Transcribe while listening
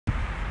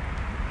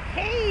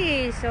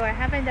So I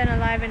haven't done a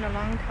live in a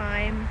long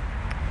time.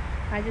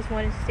 I just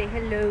wanted to say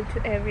hello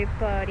to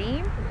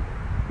everybody.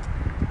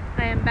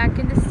 I am back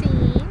in the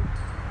scene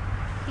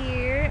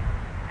here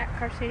at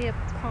Car City of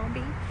Palm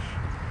Beach,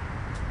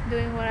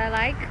 doing what I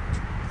like,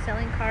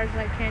 selling cars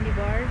like candy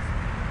bars.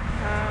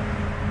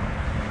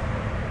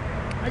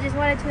 I just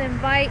wanted to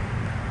invite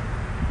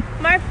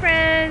my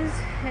friends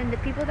and the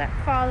people that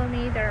follow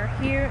me that are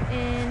here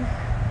in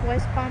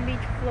West Palm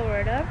Beach,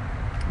 Florida,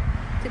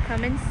 to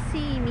come and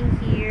see me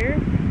here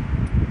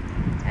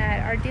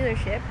at our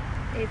dealership.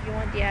 If you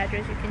want the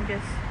address, you can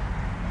just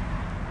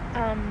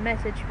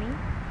message me.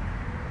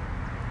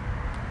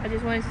 I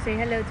just wanted to say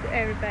hello to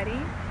everybody.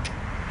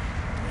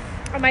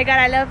 Oh my god,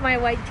 I love my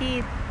white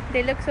teeth.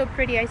 They look so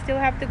pretty. I still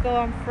have to go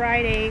on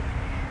Friday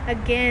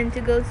again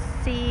to go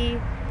see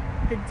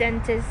the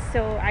dentist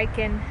so I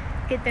can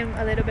get them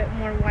a little bit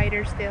more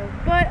whiter still.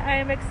 But I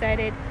am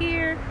excited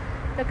here.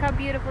 Look how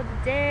beautiful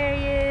the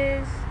day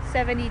is.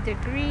 70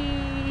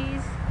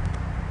 degrees.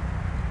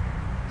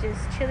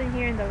 Just chilling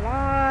here in the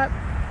lot,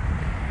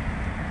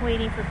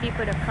 waiting for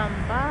people to come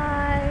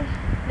by.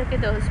 Look at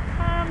those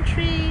palm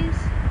trees.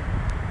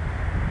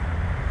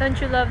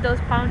 Don't you love those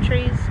palm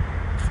trees?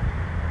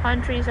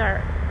 Palm trees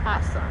are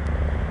awesome.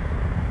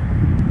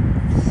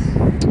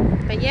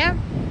 But yeah,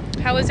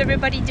 how is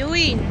everybody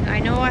doing? I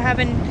know I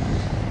haven't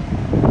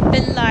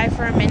been live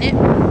for a minute,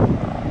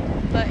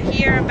 but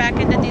here I'm back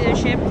in the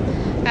dealership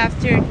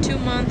after a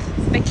 2-month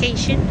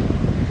vacation.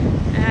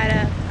 I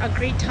had a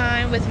great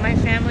time with my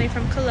family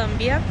from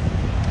Colombia,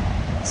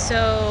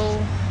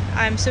 so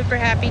I'm super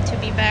happy to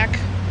be back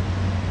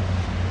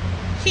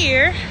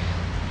here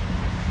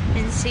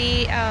and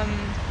see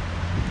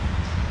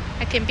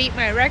I can beat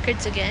my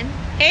records again.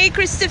 Hey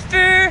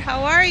Christopher,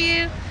 how are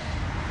you?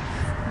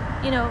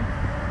 You know,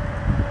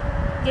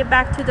 get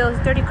back to those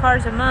 30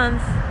 cars a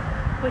month,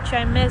 which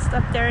I missed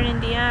up there in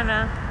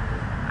Indiana.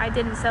 I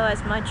didn't sell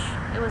as much.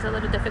 It was a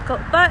little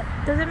difficult, but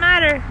doesn't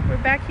matter. We're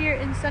back here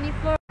in sunny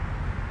Florida.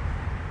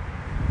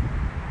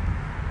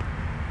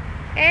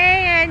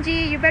 Hey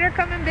Angie, you better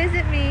come and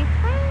visit me.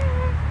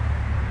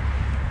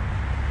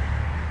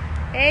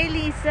 Hey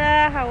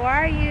Lisa, how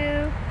are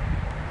you?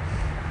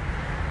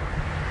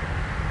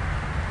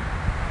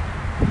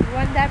 You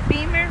want that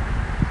Beamer?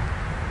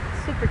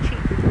 Super cheap.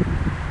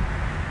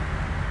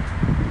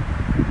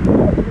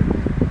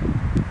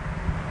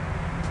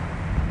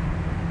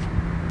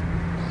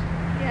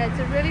 Yeah, it's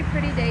a really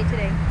pretty day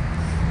today.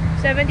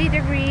 70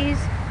 degrees,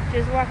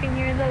 just walking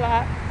here in the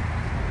lot.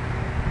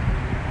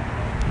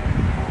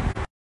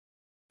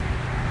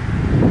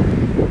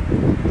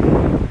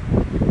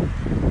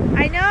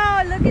 I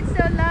know, look, it's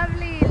so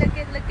lovely. Look.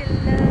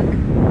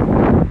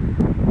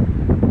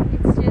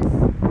 It's just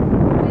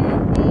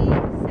windy,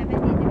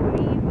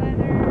 70-degree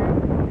weather.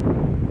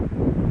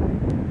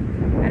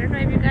 I don't know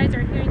if you guys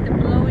are hearing the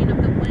blowing of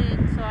the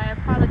wind, so I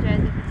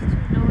apologize if it's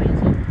too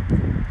noisy.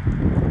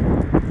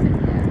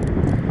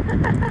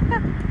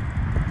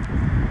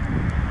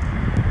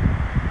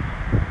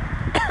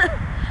 Yeah.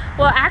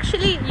 Well,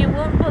 actually, you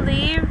won't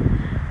believe,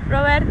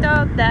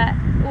 Roberto, that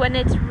when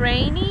it's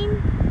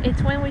raining,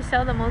 it's when we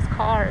sell the most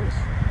cars.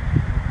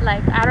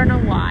 Like, I don't know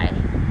why.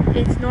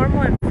 It's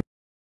normal.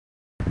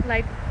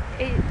 Like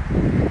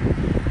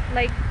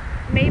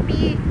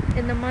maybe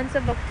in the months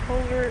of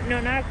October,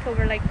 no, not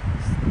October, like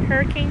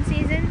hurricane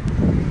season,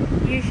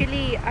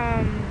 usually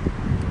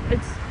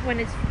it's when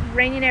it's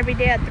raining every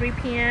day at 3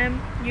 p.m.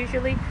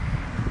 usually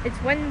it's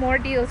when more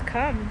deals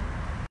come.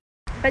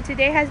 But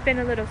today has been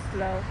a little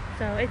slow,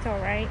 so it's all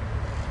right.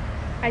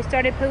 I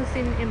started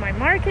posting in my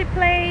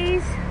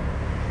marketplace.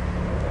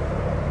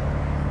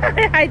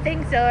 I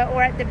think so,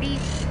 or at the beach,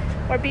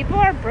 or people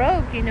are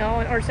broke, you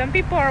know, or some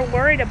people are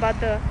worried about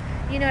the,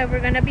 you know, if we're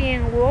gonna be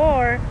in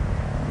war.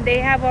 They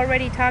have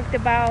already talked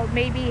about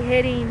maybe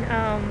hitting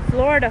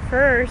Florida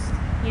first,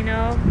 you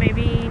know,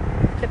 maybe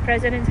the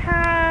president's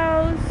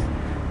house,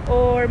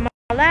 or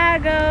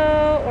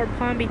Mar-a-Lago, or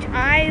Palm Beach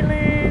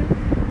Island.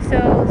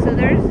 So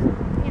there's,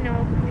 you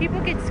know,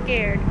 people get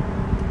scared,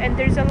 and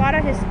there's a lot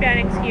of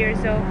Hispanics here,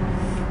 so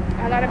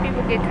a lot of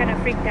people get kind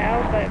of freaked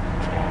out, but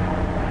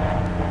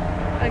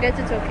I guess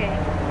it's okay.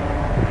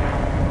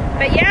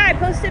 But yeah, I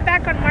posted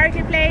back on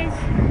Marketplace.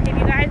 If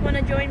you guys want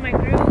to join my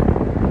group,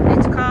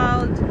 it's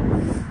called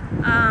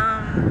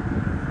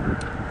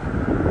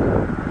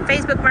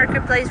Facebook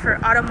Marketplace for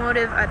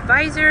Automotive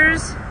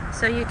Advisors.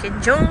 So you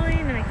can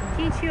join and I can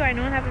teach you. I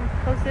know I haven't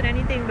posted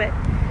anything, but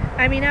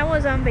I mean, I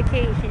was on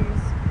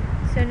vacations.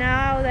 So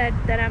now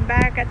that I'm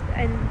back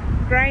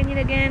and grinding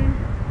again,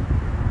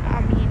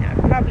 I mean, I'm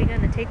probably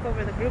going to take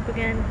over the group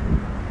again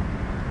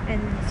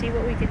and see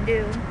what we can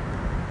do.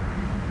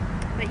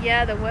 But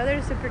yeah, the weather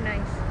is super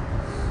nice.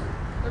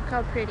 Look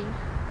how pretty.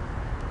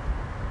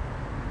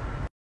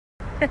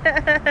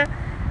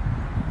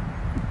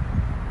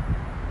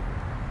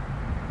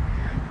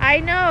 I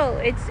know,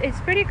 it's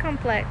pretty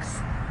complex.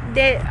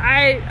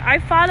 I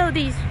follow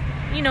these,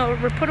 you know,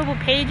 reputable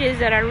pages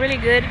that are really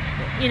good,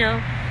 you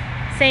know,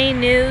 saying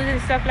news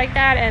and stuff like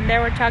that, and they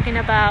were talking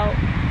about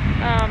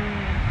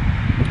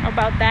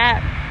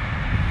that.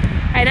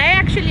 And I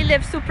actually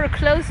live super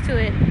close to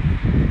it.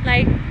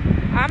 Like,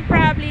 I'm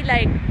probably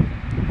like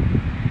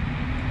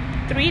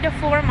 3 to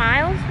 4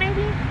 miles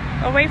maybe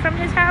away from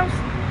his house,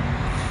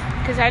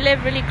 because I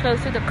live really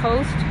close to the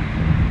coast.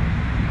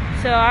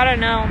 So I don't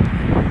know.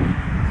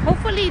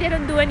 Hopefully they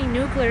don't do any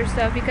nuclear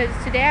stuff, because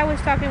today I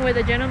was talking with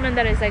a gentleman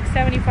that is like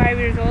 75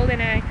 years old,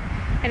 and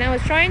I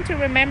was trying to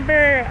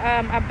remember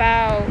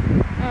about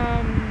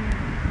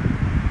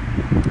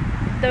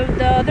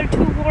the other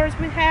 2 wars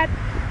we had,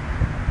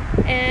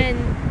 and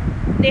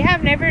they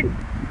have never,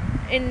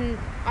 in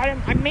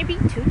maybe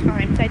 2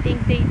 times I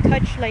think, they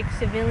touched like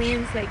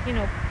civilians, like, you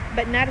know,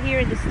 but not here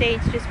in the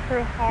States, just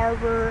Pearl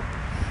Harbor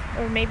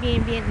or maybe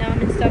in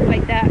Vietnam and stuff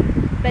like that.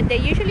 But they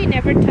usually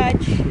never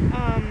touch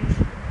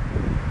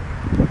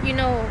you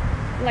know,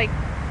 like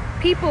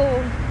people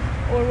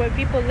or where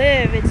people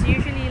live. It's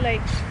usually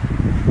like,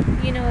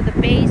 you know, the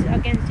base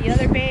against the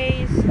other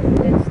base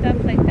and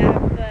stuff like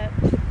that. But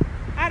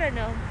I don't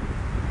know.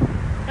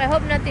 I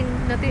hope nothing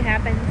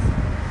happens.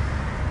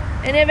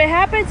 And if it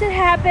happens, it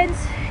happens.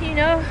 You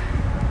know,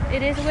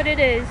 it is what it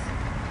is.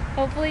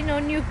 Hopefully no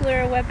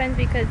nuclear weapons,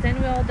 because then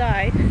we all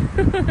die.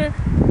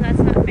 That's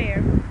not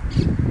fair.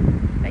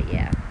 But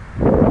yeah.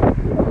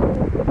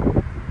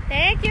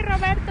 Thank you,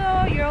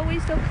 Roberto. You're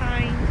always so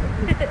kind.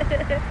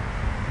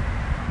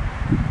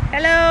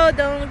 Hello,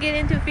 don't get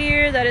into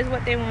fear. That is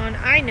what they want.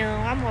 I know,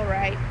 I'm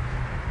alright.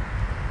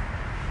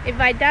 If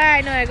I die,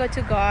 I know I go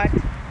to God.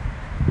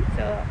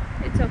 So,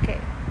 it's okay.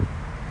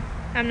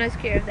 I'm not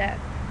scared of that.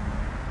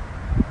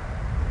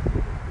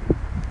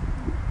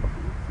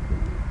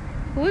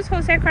 Who's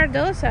Jose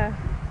Cardosa?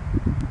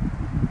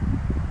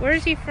 Where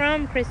is he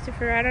from,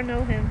 Christopher? I don't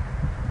know him.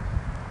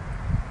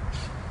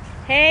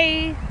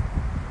 Hey.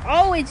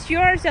 Oh, it's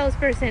your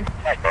salesperson.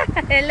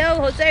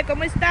 Hello, Jose,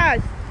 ¿cómo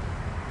estás?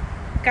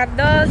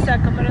 Cardosa,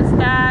 ¿cómo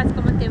estás?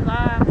 ¿Cómo te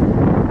va?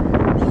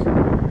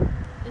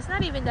 It's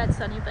not even that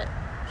sunny, but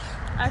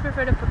I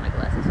prefer to put my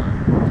glasses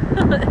on.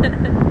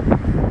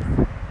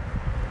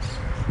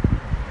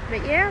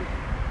 But yeah,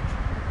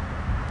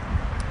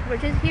 we're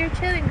just here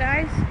chilling,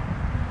 guys.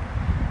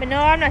 But no,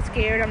 I'm not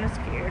scared. I'm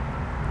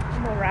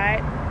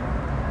alright.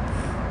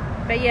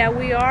 But yeah,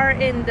 we are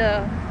in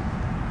the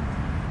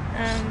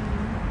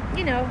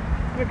you know,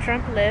 where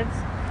Trump lives.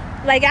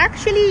 Like,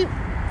 actually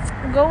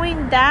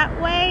going that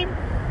way,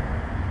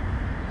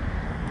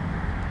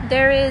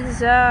 there is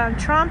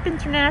Trump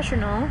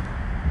International,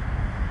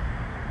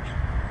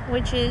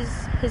 which is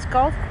his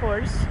golf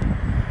course,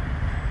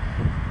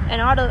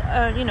 and all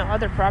the you know,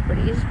 other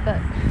properties.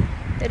 But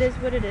it is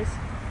what it is.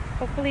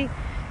 Hopefully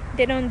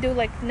they don't do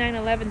like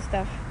 9/11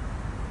 stuff,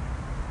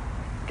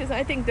 because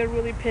I think they're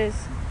really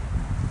pissed.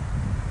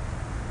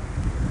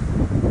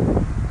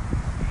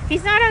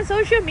 He's not on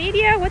social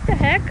media? What the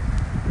heck?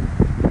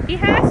 He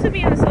has to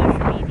be on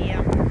social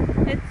media.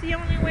 It's the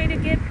only way to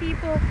get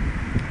people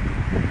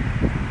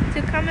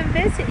to come and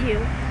visit you.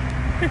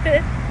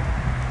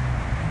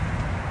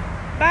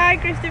 Bye,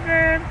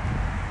 Christopher.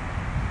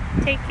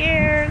 Take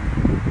care.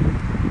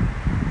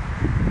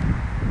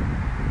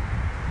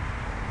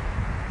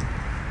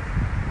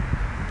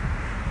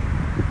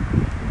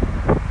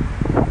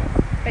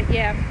 But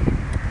yeah,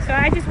 so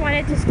I just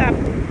wanted to stop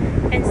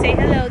and say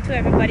hello to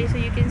everybody so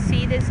you can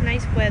see this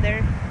nice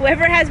weather.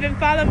 Whoever has been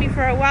following me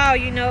for a while,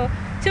 you know,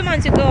 2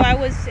 months ago I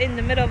was in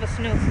the middle of a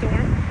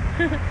snowstorm,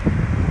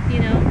 you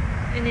know,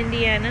 in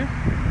Indiana.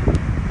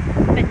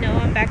 But no,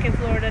 I'm back in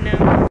Florida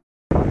now.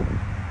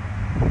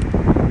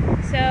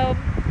 So,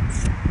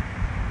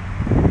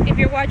 if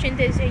you're watching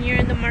this and you're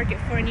in the market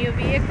for a new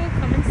vehicle,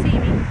 come and see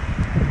me.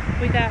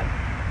 We got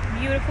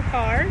beautiful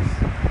cars,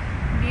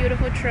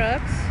 beautiful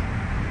trucks.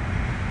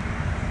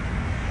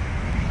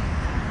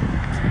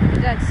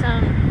 We got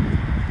some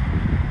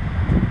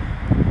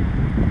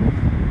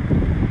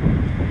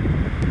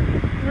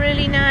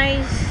really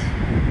nice,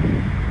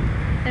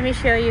 let me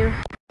show you,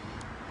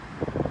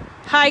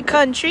 high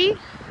country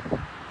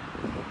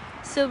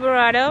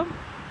Silverado.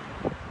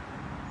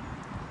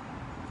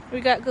 We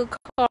got good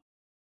cars.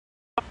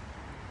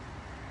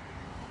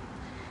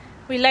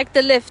 We like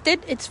the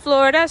lifted. It's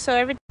Florida, so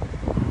everything.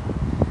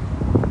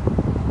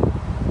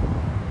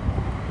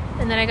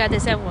 And then I got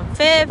this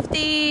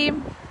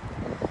F-150.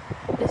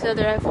 This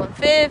other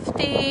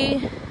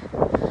F-150.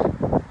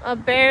 A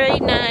very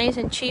nice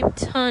and cheap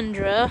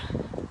Tundra.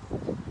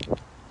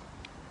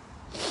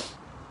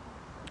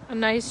 A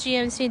nice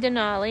GMC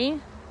Denali.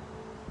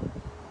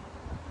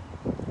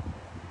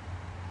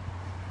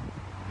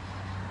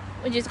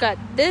 We just got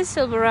this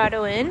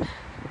Silverado in,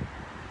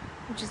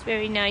 which is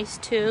very nice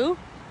too.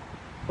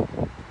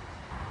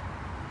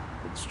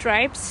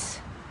 Stripes.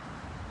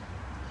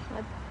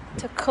 A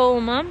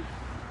Tacoma.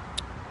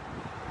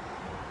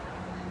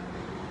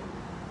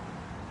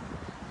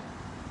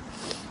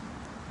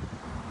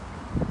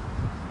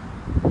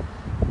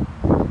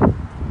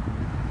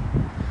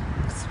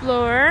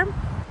 Explorer.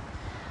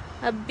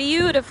 A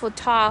beautiful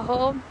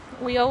Tahoe.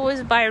 We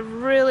always buy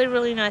really,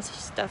 really nice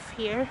stuff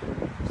here.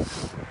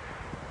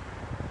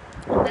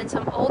 And then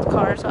some old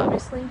cars,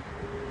 obviously.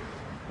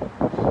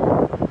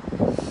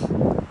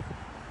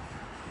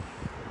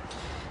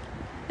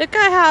 Look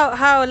at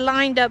how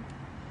lined up.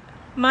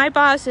 My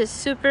boss is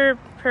super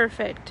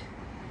perfect.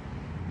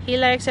 He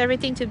likes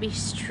everything to be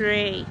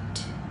straight.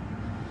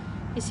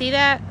 You see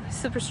that?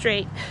 Super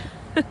straight.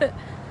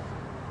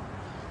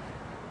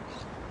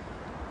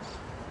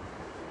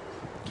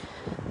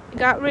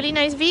 Got really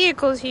nice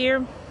vehicles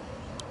here.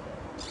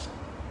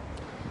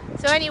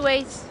 So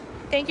anyways,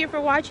 thank you for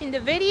watching the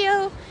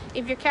video.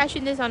 If you're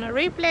catching this on a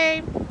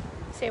replay,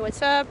 say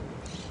what's up.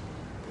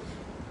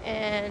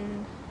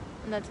 And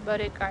that's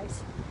about it,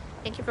 guys.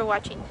 Thank you for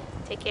watching.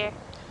 Take care.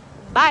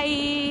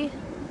 Bye.